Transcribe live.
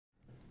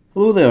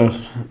Hello there,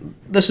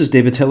 this is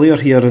David Hillier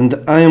here, and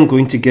I am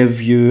going to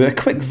give you a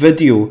quick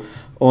video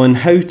on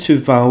how to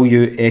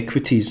value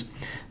equities.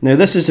 Now,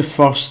 this is the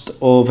first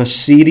of a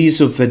series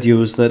of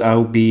videos that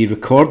I'll be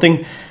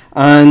recording,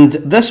 and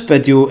this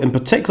video in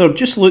particular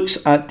just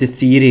looks at the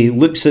theory,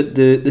 looks at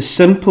the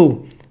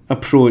simple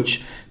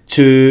approach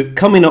to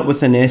coming up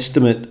with an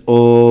estimate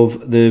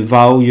of the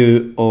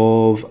value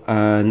of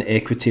an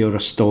equity or a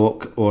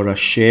stock or a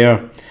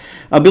share.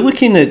 I'll be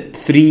looking at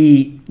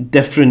three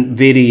different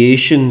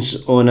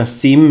variations on a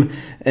theme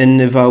in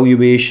the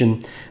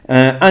valuation,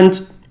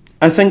 and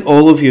I think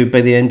all of you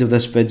by the end of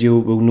this video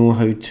will know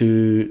how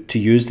to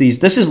use these.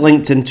 This is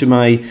linked into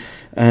my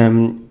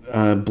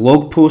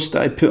blog post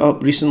that I put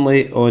up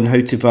recently on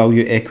how to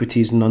value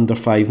equities in under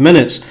 5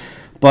 minutes.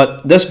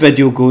 But this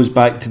video goes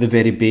back to the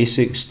very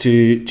basics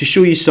to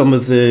show you some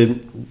of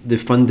the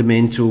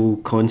fundamental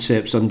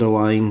concepts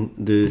underlying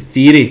the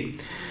theory.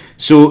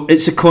 So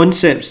it's the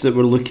concepts that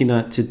we're looking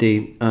at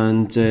today,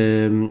 and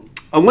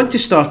I want to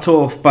start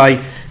off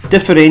by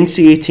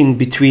differentiating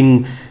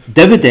between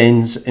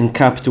dividends and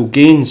capital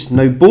gains.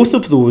 Now, both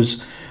of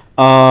those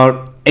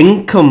are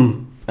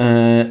income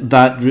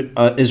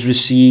that is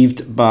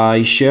received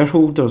by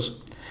shareholders.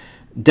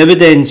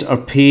 Dividends are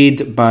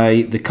paid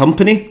by the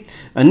company,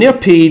 and they're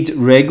paid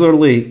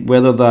regularly,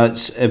 whether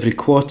that's every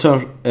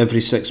quarter, every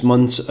 6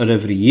 months, or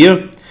every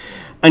year.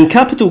 And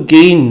capital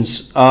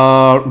gains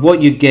are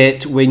what you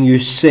get when you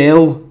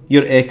sell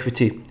your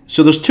equity.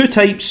 So there's two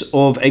types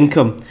of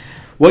income.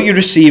 What you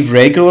receive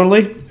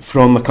regularly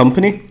from a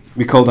company,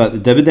 we call that the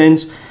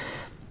dividends,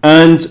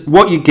 and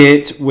what you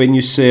get when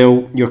you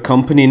sell your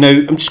company. Now,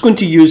 I'm just going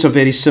to use a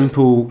very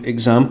simple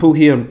example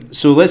here.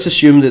 So let's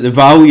assume that the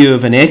value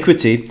of an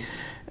equity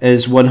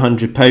is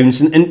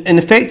 £100, and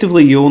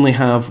effectively you only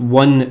have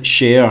one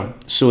share.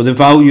 So the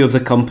value of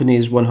the company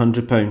is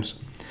 £100.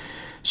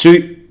 So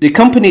the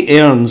company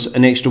earns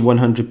an extra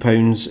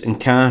 £100 in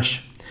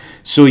cash.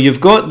 So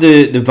you've got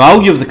the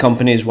value of the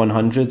company is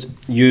 100.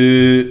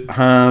 You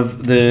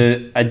have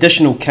the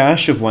additional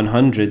cash of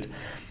 100.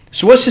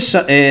 So what's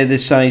the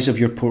size of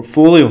your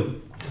portfolio?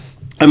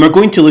 And we're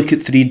going to look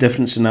at three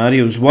different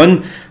scenarios.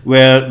 One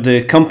where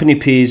the company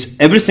pays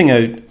everything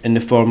out in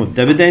the form of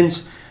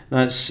dividends.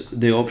 That's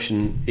the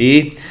option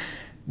A.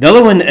 The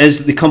other one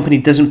is the company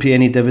doesn't pay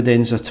any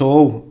dividends at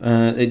all.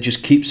 It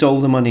just keeps all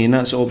the money, and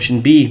that's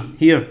option B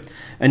here.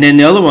 And then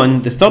the other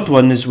one, the third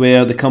one, is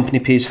where the company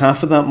pays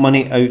half of that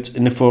money out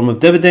in the form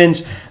of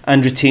dividends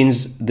and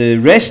retains the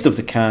rest of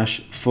the cash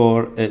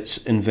for its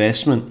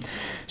investment.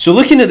 So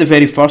looking at the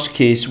very first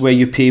case where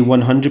you pay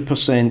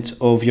 100%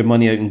 of your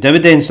money out in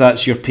dividends,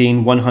 that's you're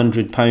paying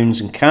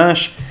 £100 in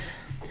cash.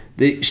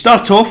 They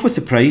start off with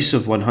the price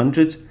of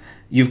 100.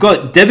 You've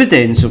got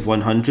dividends of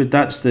 100,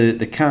 that's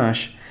the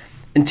cash.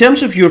 In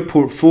terms of your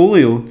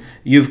portfolio,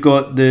 you've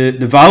got the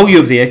value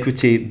of the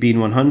equity being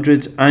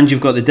 100, and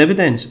you've got the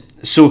dividends.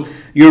 So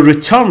your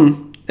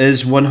return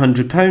is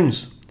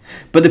 £100,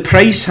 but the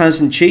price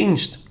hasn't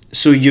changed.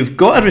 So you've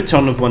got a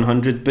return of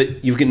 100,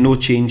 but you've got no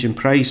change in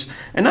price,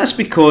 and that's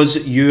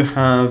because you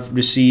have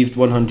received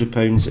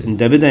 £100 in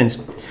dividends.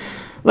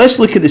 Let's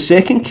look at the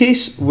second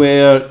case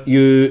where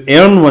you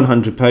earn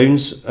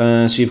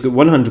 £100, so you've got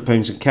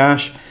 £100 in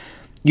cash.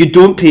 You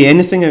don't pay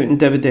anything out in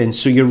dividends,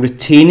 so you're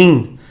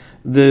retaining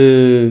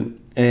the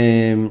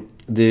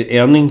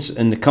earnings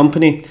in the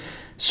company.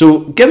 So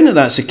given that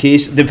that's the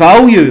case, the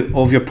value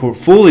of your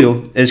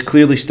portfolio is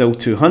clearly still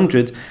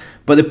 200,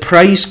 but the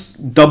price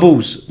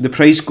doubles. The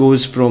price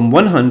goes from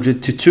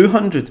 100 to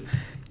 200,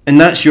 and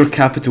that's your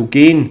capital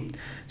gain.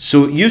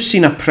 So you've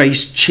seen a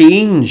price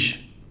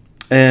change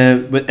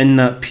in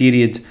that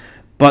period,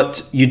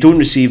 but you don't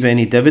receive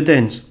any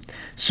dividends.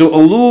 So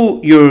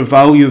although your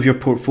value of your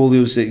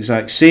portfolio is the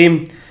exact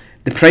same,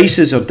 the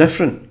prices are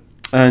different.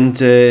 And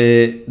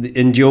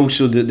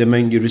also the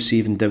amount you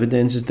receive in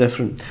dividends is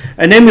different.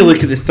 And then we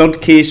look at the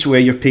third case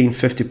where you're paying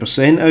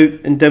 50%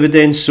 out in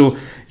dividends. So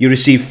you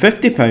receive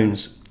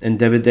 £50 in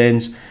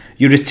dividends,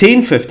 you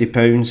retain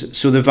 £50,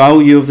 so the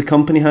value of the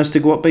company has to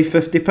go up by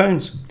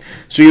 £50.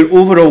 So your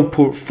overall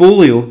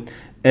portfolio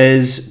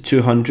is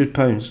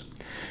 £200.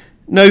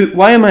 Now,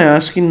 why am I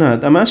asking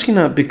that? I'm asking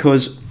that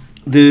because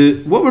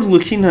what we're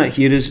looking at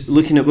here is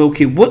looking at, well,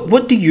 okay,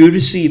 what do you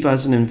receive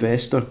as an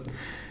investor?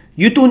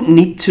 You don't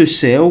need to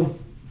sell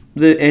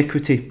the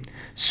equity.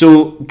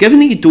 So given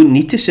that you don't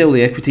need to sell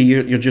the equity,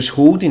 you're just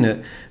holding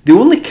it. The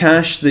only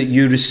cash that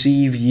you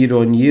receive year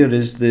on year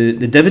is the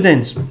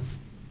dividends.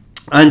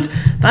 And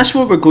that's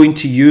what we're going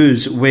to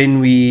use when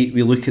we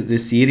look at the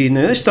theory.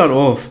 Now, let's start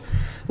off.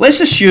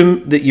 Let's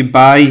assume that you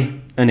buy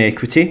an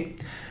equity,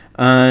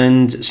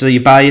 and so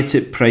you buy it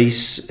at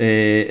price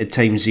at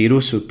time 0,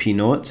 so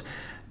P0.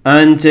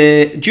 And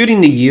during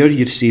the year,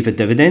 you receive a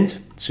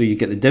dividend. So you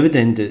get the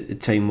dividend at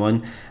time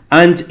 1,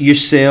 and you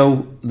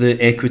sell the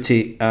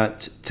equity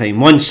at time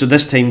 1. So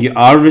this time you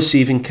are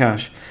receiving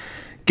cash.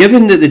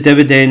 Given that the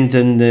dividend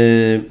and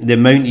the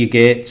amount you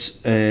get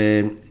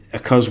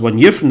occurs 1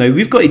 year from now,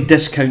 we've got to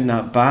discount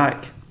that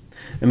back.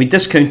 And we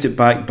discount it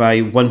back by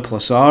 1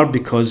 plus R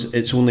because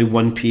it's only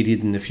one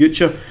period in the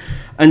future.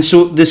 And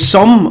so the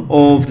sum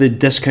of the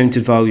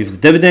discounted value of the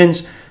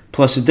dividends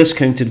plus the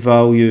discounted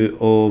value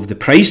of the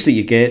price that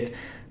you get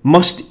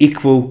must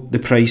equal the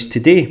price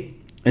today.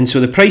 And so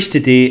the price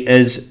today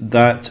is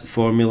that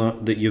formula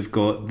that you've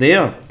got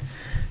there.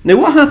 Now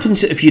what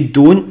happens if you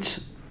don't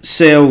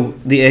sell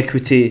the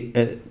equity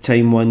at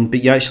time 1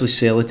 but you actually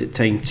sell it at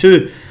time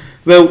 2?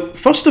 Well,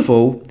 first of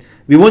all,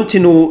 we want to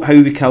know how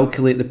we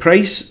calculate the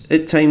price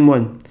at time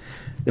 1.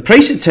 The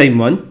price at time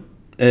 1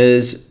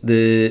 is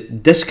the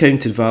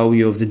discounted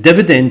value of the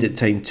dividend at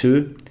time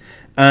 2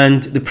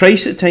 and the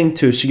price at time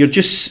 2. So you're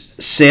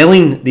just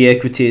selling the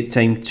equity at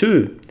time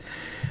 2.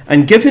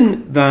 And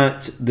given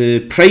that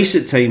the price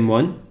at time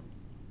 1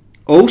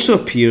 also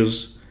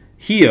appears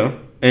here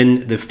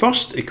in the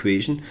first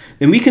equation,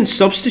 then we can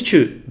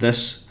substitute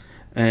this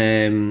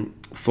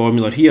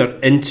formula here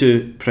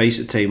into price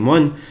at time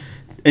 1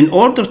 in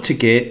order to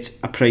get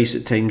a price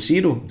at time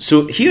 0.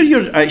 So here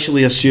you're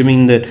actually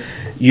assuming that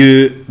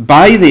you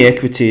buy the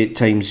equity at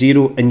time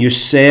 0 and you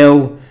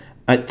sell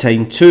at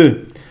time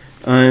 2.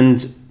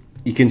 And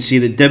you can see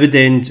that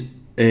dividend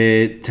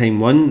time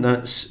 1,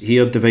 that's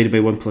here divided by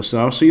 1 plus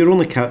r, so you're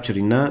only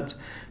capturing that,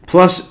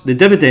 plus the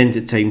dividend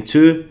at time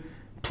 2,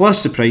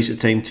 plus the price at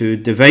time 2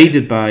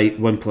 divided by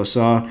 1 plus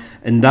r,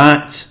 and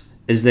that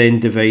is then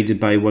divided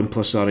by 1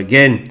 plus r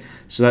again,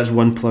 so that's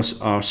 1 plus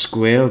r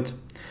squared.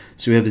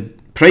 So we have the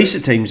price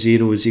at time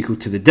 0 is equal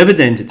to the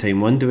dividend at time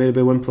 1 divided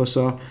by 1 plus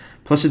r,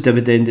 plus the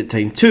dividend at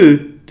time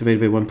 2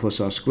 divided by 1 plus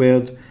r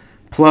squared,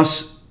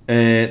 plus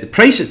the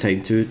price at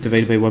time 2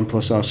 divided by 1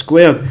 plus r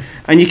squared.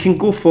 And you can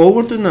go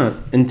forward in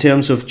that in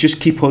terms of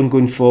just keep on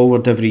going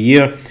forward every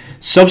year,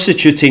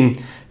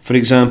 substituting, for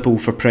example,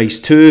 for price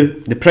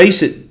 2, the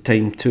price at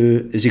time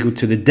 2 is equal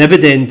to the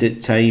dividend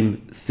at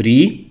time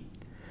 3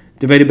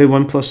 divided by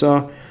 1 plus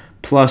r,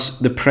 plus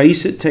the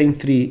price at time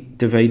 3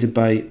 divided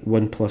by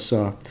 1 plus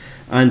r.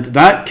 And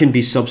that can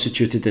be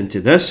substituted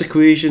into this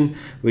equation,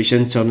 which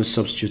in turn is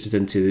substituted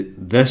into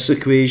this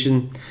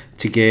equation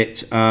to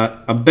get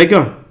a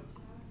bigger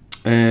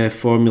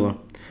formula.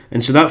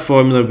 And so that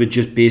formula would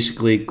just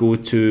basically go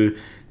to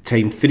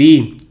time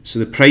 3. So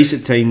the price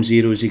at time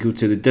 0 is equal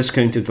to the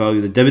discounted value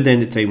of the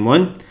dividend at time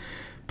 1,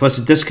 plus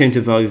the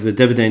discounted value of the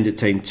dividend at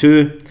time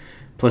 2,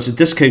 plus the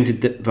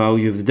discounted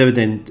value of the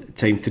dividend at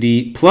time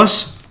 3,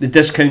 plus the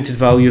discounted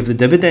value of the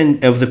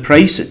dividend of the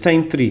price at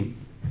time 3.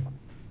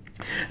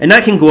 And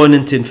that can go on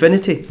into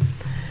infinity,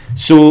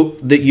 so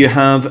that you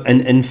have an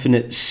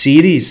infinite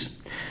series.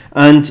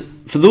 And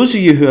for those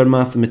of you who are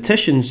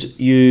mathematicians,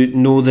 you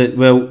know that,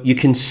 well, you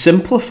can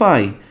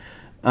simplify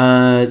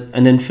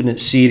an infinite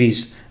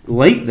series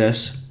like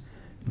this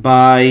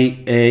by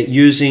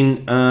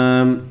using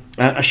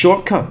a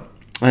shortcut.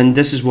 And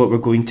this is what we're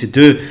going to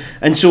do.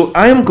 And so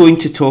I am going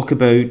to talk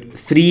about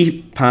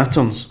 3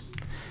 patterns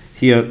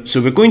here.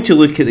 So we're going to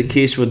look at the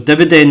case where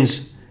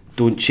dividends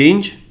don't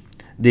change.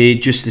 They're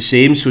just the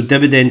same. So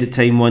dividend at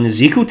time 1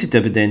 is equal to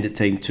dividend at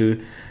time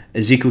 2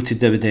 is equal to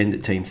dividend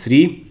at time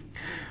 3.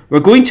 We're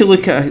going to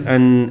look at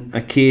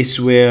a case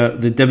where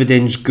the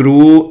dividends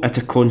grow at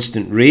a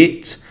constant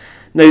rate.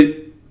 Now,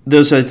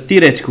 there's a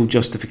theoretical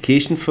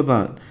justification for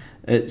that.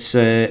 It's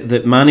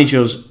that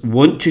managers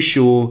want to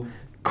show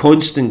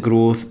constant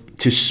growth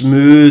to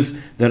smooth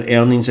their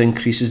earnings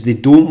increases. They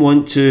don't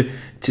want to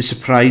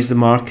surprise the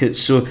market.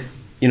 So,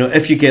 you know,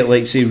 if you get,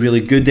 like, say,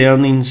 really good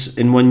earnings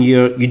in one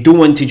year, you don't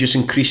want to just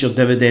increase your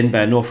dividend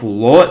by an awful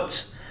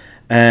lot,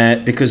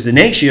 because the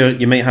next year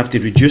you might have to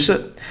reduce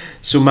it.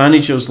 So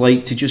managers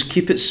like to just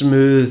keep it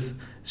smooth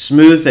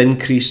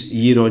increase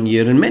year on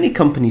year, and many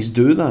companies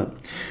do that.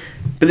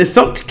 But the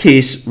third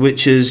case,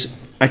 which is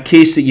a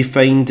case that you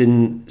find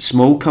in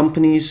small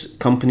companies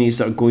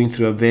that are going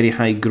through a very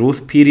high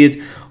growth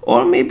period,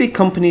 or maybe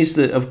companies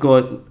that have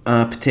got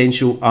a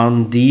potential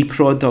R&D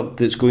product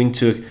that's going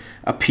to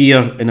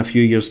appear in a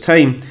few years'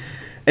 time,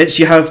 it's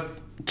you have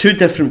 2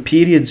 different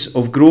periods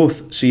of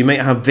growth. So you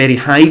might have very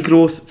high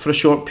growth for a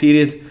short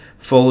period,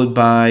 followed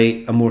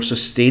by a more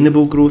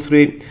sustainable growth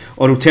rate,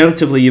 or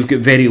alternatively you've got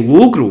very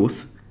low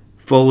growth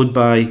followed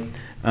by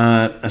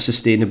a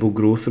sustainable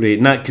growth rate,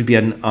 and that could be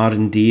an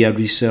R&D, a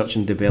research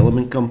and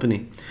development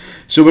company.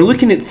 So we're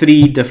looking at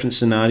 3 different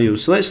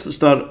scenarios. So let's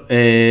start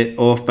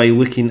off by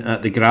looking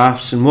at the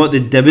graphs and what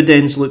the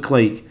dividends look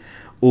like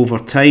over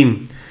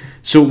time.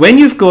 So when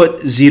you've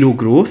got 0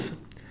 growth,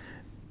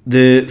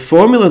 the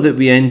formula that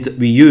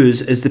we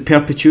use is the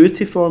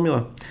perpetuity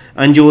formula,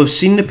 and you'll have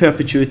seen the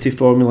perpetuity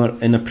formula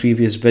in a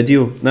previous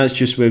video. That's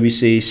just where we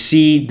say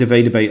C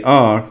divided by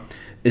R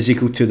is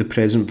equal to the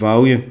present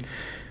value.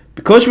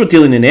 Because we're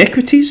dealing in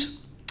equities,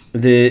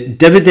 the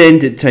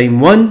dividend at time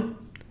 1,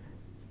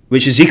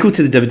 which is equal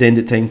to the dividend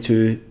at time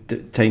 2,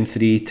 time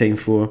 3, time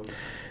 4,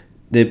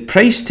 the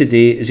price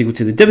today is equal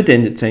to the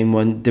dividend at time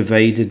 1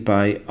 divided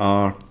by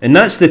R, and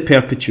that's the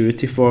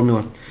perpetuity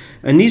formula.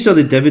 And these are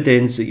the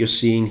dividends that you're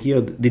seeing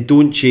here. They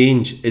don't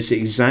change. It's the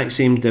exact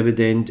same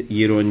dividend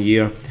year on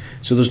year.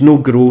 So there's no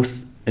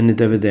growth in the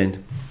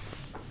dividend.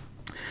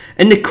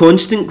 In the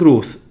constant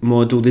growth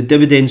model, the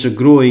dividends are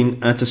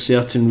growing at a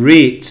certain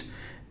rate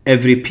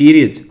every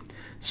period.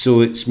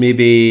 So it's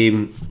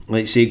maybe,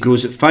 let's say it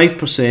grows at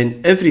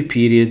 5% every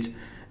period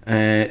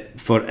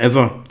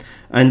forever.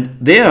 And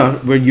there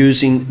we're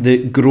using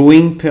the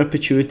growing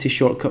perpetuity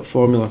shortcut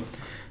formula.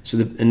 So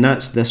and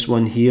that's this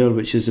one here,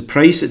 which is the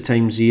price at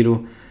time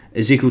 0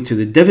 is equal to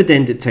the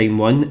dividend at time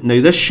 1.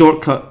 Now this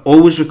shortcut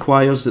always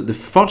requires that the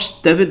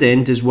first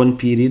dividend is 1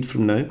 period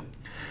from now.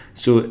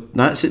 So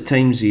that's at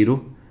time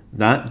 0,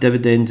 that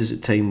dividend is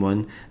at time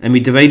 1, and we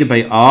divide it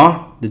by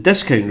R, the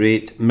discount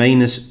rate,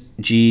 minus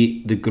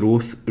G, the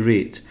growth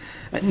rate.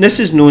 And this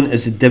is known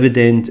as the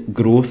dividend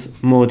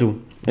growth model.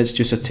 It's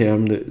just a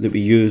term that we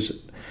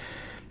use.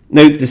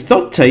 Now the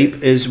third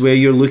type is where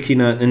you're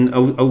looking at, and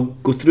I'll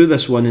go through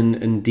this one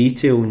in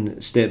detail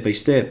and step by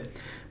step,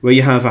 where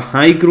you have a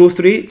high growth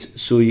rate,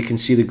 so you can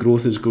see the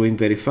growth is growing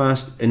very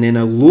fast, and then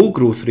a low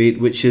growth rate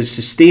which is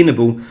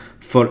sustainable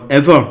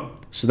forever.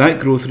 So that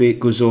growth rate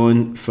goes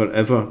on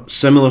forever,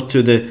 similar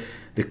to the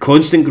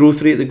constant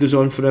growth rate that goes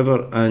on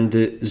forever and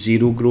the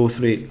zero growth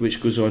rate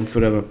which goes on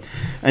forever.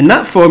 And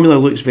that formula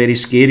looks very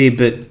scary,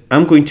 but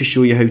I'm going to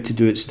show you how to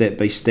do it step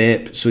by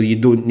step so you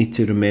don't need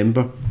to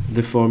remember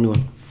the formula.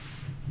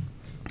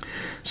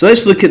 So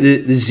let's look at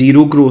the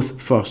zero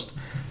growth first.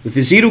 With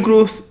the zero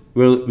growth,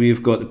 well,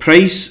 we've got the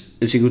price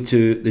is equal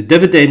to the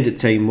dividend at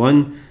time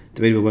 1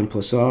 divided by 1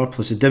 plus R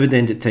plus the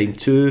dividend at time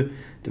 2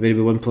 divided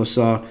by 1 plus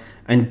R.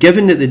 And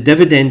given that the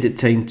dividend at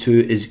time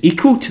 2 is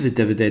equal to the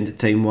dividend at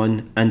time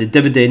 1 and the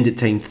dividend at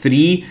time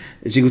 3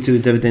 is equal to the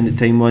dividend at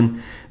time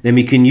 1, then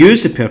we can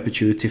use the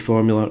perpetuity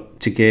formula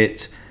to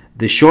get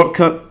the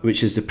shortcut,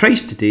 which is the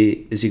price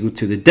today is equal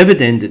to the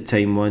dividend at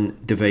time 1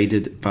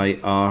 divided by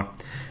R.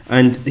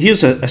 And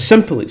here's a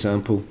simple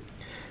example.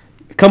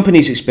 The company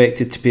is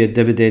expected to pay a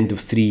dividend of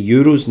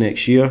 €3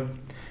 next year.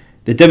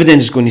 The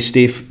dividend is going to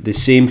stay the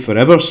same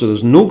forever, so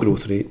there's no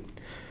growth rate.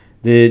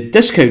 The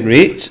discount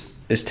rate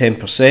is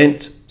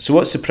 10%. So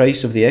what's the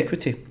price of the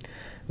equity?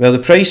 Well, the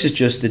price is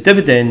just the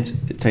dividend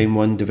at time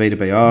 1 divided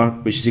by R,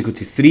 which is equal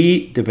to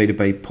 3 divided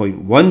by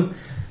 0.1,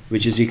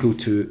 which is equal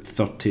to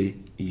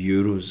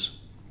 €30.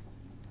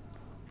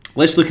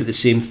 Let's look at the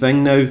same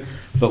thing now,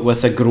 but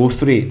with a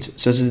growth rate.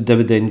 So this is the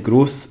dividend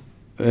growth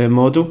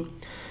model.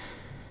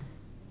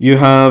 You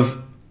have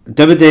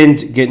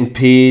dividend getting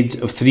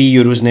paid of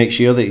 €3 next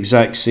year, the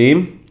exact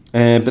same.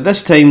 But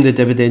this time the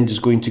dividend is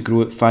going to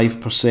grow at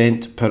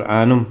 5% per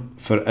annum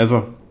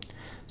forever.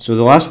 So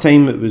the last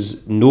time it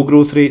was no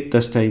growth rate,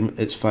 this time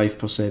it's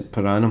 5%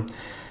 per annum.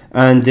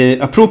 And the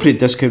appropriate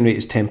discount rate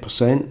is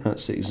 10%,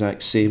 that's the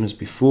exact same as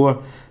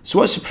before. So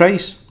what's the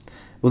price?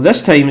 Well,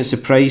 this time it's the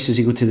price is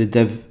equal to the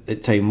div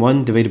at time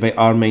 1 divided by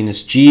R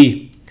minus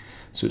G.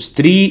 So it's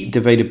 3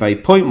 divided by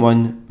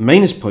 0.1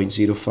 minus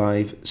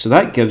 0.05. So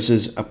that gives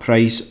us a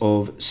price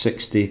of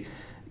 €60.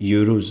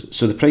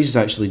 So the price is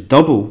actually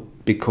double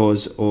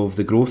because of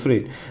the growth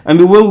rate. And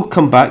we will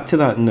come back to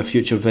that in a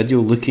future video,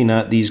 looking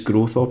at these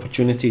growth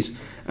opportunities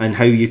and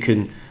how you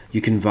can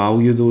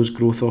value those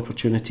growth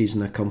opportunities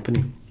in a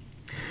company.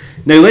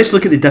 Now let's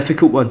look at the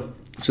difficult one.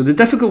 So the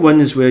difficult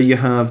one is where you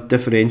have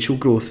differential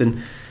growth,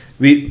 and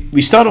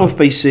we start off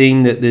by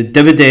saying that the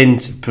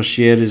dividend per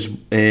share is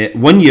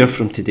 1 year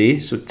from today,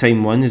 so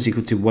time 1 is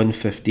equal to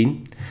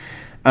 1.15.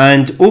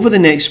 And over the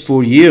next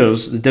 4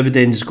 years, the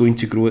dividend is going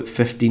to grow at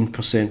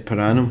 15% per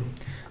annum.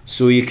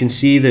 So you can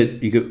see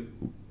that you get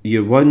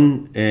year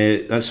 1,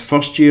 that's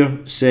first year,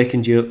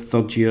 second year,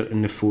 third year,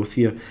 and the fourth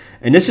year.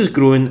 And this is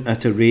growing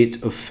at a rate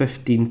of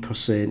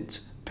 15%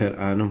 per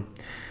annum.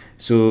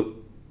 So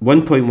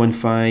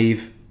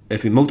 1.15,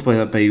 if we multiply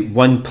that by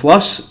 1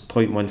 plus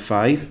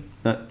 0.15,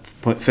 that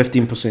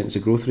 15% is the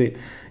growth rate,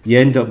 you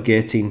end up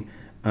getting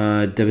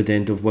a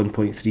dividend of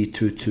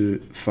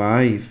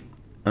 1.3225.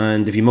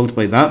 And if you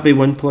multiply that by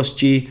 1 plus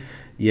G,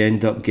 you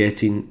end up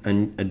getting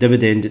a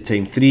dividend at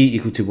time 3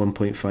 equal to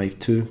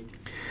 1.52.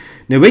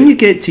 Now when you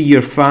get to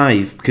year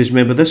 5, because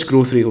remember this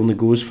growth rate only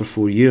goes for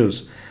 4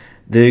 years,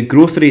 the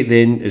growth rate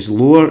then is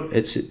lower,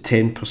 it's at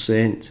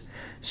 10%.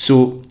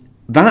 So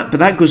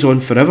that goes on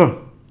forever.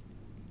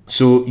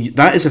 So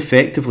that is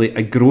effectively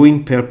a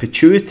growing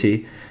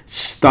perpetuity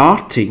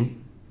starting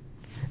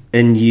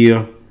in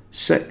year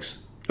 6,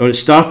 or it's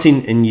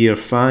starting in year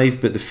 5,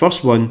 but the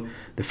first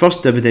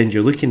dividend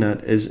you're looking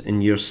at is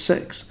in year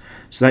 6.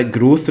 So that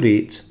growth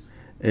rate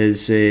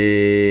is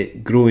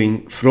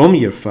growing from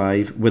year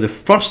 5, where the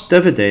first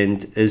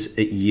dividend is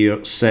at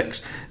year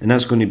 6, and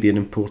that's going to be an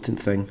important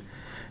thing.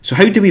 So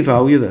how do we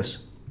value this?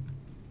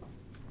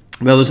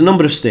 Well, there's a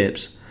number of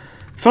steps.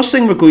 First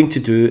thing we're going to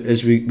do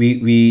is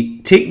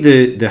we take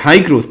the high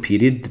growth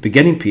period, the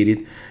beginning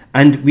period,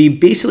 and we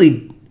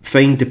basically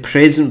find the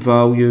present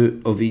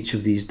value of each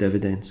of these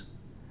dividends.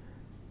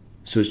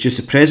 So it's just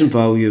the present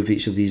value of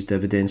each of these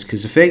dividends,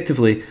 because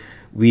effectively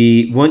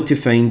we want to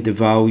find the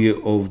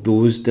value of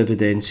those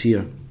dividends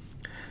here.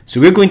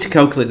 So we're going to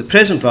calculate the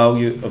present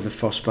value of the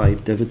first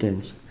 5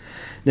 dividends.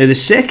 Now the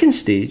second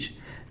stage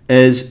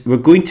is we're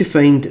going to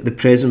find the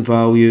present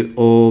value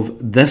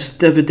of this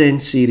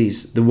dividend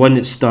series, the one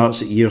that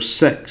starts at year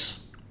 6.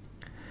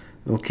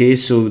 Okay,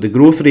 so the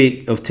growth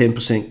rate of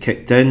 10%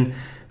 kicked in,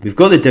 we've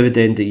got the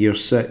dividend at year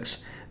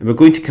 6, and we're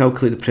going to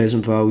calculate the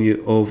present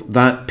value of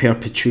that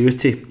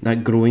perpetuity,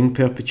 that growing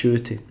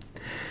perpetuity.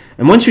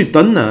 And once we've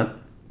done that,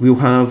 we'll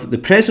have the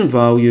present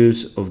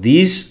values of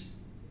these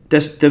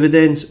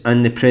dividends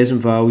and the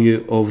present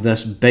value of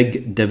this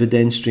big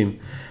dividend stream,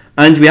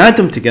 and we add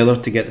them together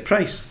to get the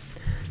price.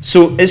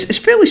 So it's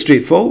fairly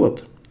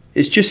straightforward.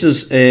 It's just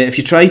as if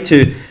you try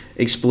to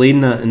explain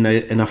that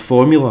in a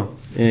formula,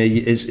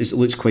 it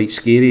looks quite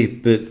scary,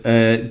 but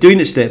doing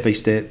it step by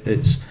step,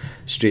 it's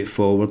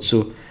straightforward.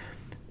 So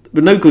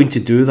we're now going to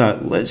do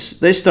that.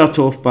 Let's start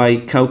off by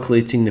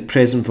calculating the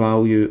present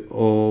value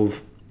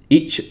of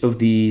each of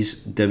these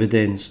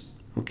dividends.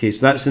 Okay,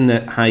 so that's in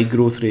the high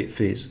growth rate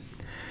phase.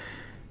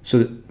 So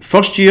the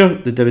first year,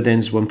 the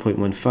dividend is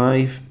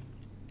 1.15.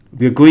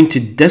 We're going to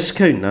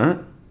discount that.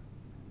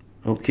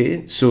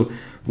 Okay, so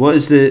what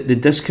is the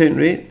discount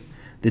rate?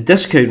 The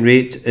discount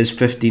rate is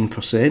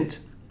 15%.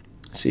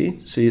 See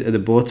at the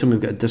bottom we've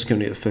got a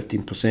discount rate of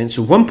 15%.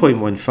 So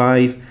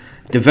 1.15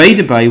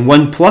 divided by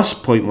 1 plus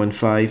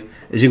 0.15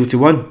 is equal to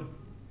 1.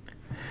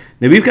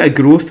 Now we've got a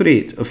growth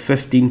rate of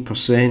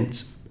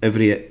 15%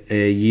 every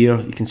year.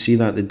 You can see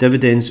that the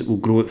dividends will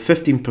grow at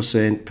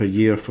 15% per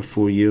year for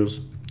 4 years.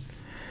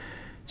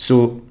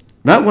 So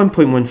that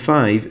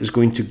 1.15 is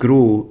going to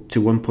grow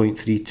to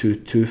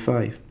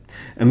 1.3225.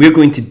 And we're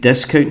going to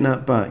discount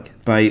that back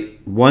by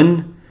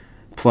 1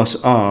 plus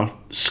r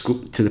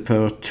to the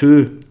power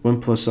 2,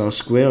 1 plus r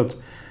squared.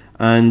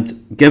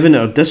 And given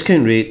that our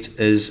discount rate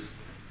is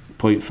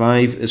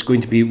 0.5, it's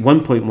going to be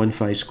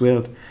 1.15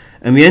 squared.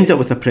 And we end up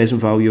with a present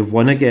value of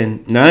 1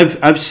 again. Now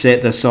I've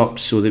set this up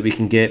so that we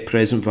can get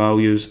present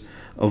values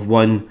of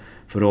 1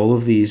 for all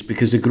of these,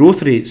 because the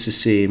growth rate's the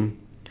same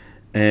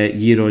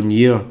year on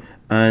year,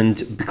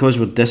 and because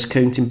we're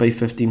discounting by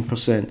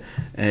 15%,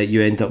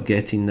 you end up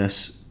getting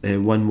this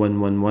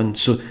 1111.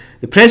 So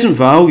the present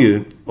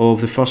value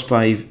of the first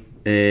 5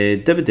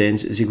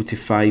 dividends is equal to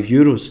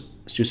 €5.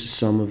 It's just the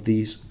sum of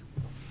these.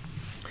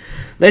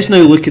 Let's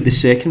now look at the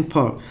second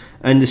part,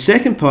 and the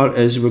second part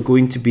is we're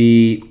going to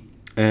be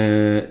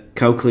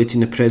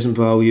calculating the present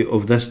value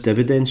of this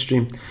dividend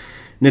stream.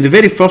 Now the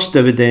very first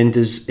dividend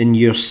is in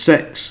year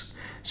 6,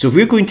 so if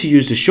we're going to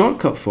use the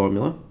shortcut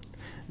formula,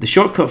 the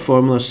shortcut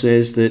formula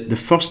says that the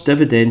first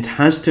dividend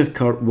has to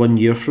occur 1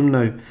 year from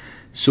now.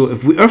 So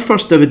if our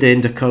first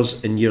dividend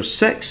occurs in year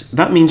 6,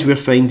 that means we're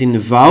finding the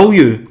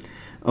value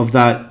of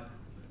that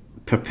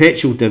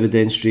perpetual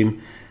dividend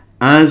stream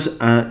as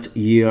at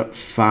year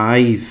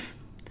 5.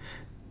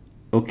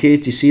 Okay,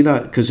 do you see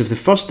that? Because if the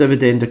first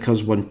dividend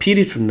occurs 1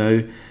 period from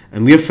now,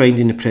 and we're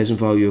finding the present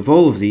value of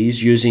all of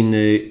these using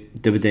the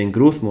dividend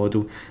growth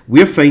model,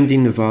 we're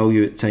finding the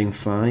value at time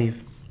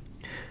 5.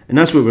 And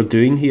that's what we're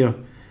doing here.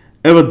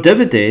 Our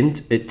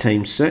dividend at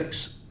time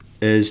 6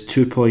 is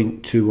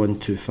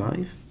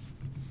 2.2125.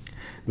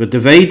 We're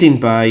dividing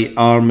by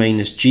r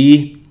minus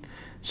g,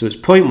 so it's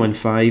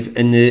 0.15,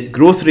 and the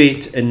growth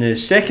rate in the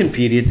second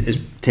period is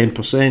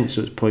 10%,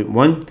 so it's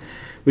 0.1,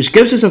 which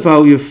gives us a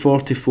value of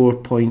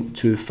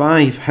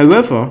 44.25.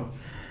 However,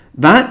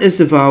 that is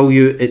the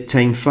value at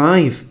time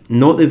 5,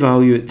 not the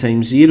value at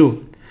time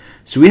 0.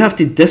 So we have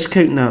to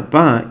discount that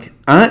back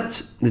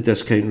at the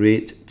discount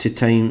rate to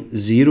time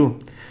 0.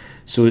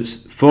 So it's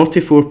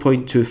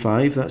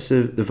 44.25, that's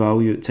the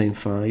value at time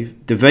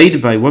 5,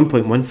 divided by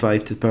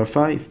 1.15 to the power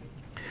 5.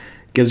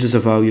 Gives us a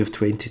value of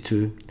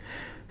 22.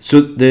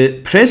 So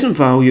the present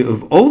value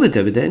of all the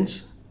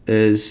dividends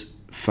is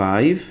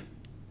 5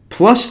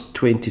 plus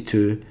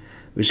 22,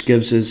 which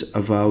gives us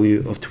a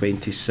value of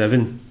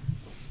 27.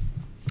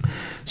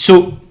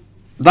 So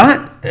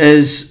that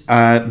is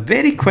a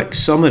very quick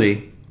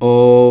summary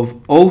of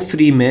all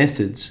 3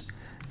 methods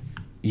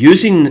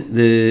using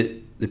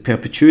the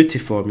perpetuity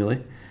formula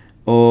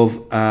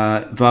of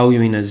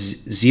valuing a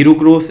zero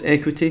growth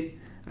equity,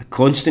 a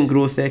constant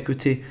growth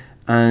equity,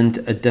 and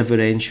a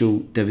differential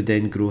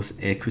dividend growth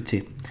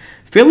equity.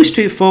 Fairly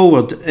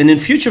straightforward, and in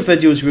future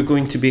videos we're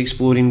going to be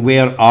exploring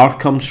where R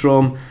comes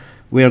from,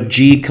 where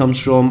G comes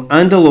from,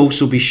 and I'll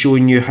also be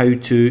showing you how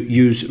to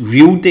use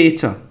real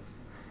data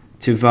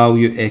to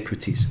value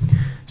equities.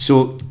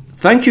 So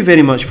thank you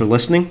very much for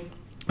listening.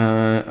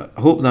 I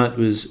hope that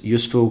was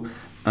useful,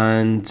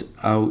 and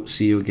I'll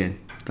see you again.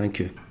 Thank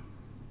you.